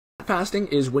fasting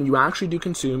is when you actually do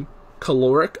consume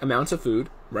caloric amounts of food,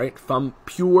 right, from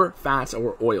pure fats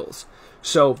or oils.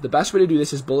 So the best way to do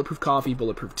this is bulletproof coffee,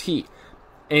 bulletproof tea.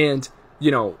 And,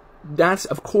 you know, that's,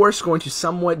 of course, going to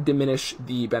somewhat diminish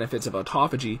the benefits of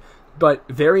autophagy, but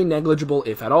very negligible,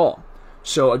 if at all.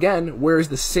 So again, whereas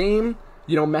the same,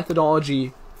 you know,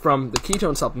 methodology from the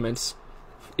ketone supplements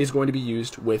is going to be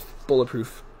used with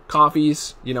bulletproof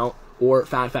coffees, you know, or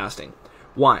fat fasting.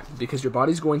 Why? Because your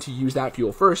body's going to use that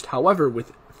fuel first. However,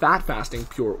 with fat fasting,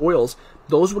 pure oils,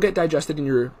 those will get digested in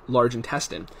your large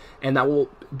intestine, and that will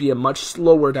be a much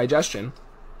slower digestion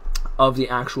of the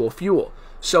actual fuel.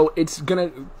 So it's going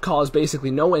to cause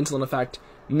basically no insulin effect,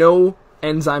 no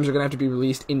enzymes are going to have to be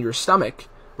released in your stomach,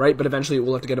 right? But eventually it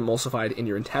will have to get emulsified in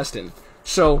your intestine.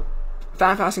 So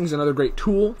fat fasting is another great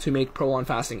tool to make prolonged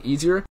fasting easier.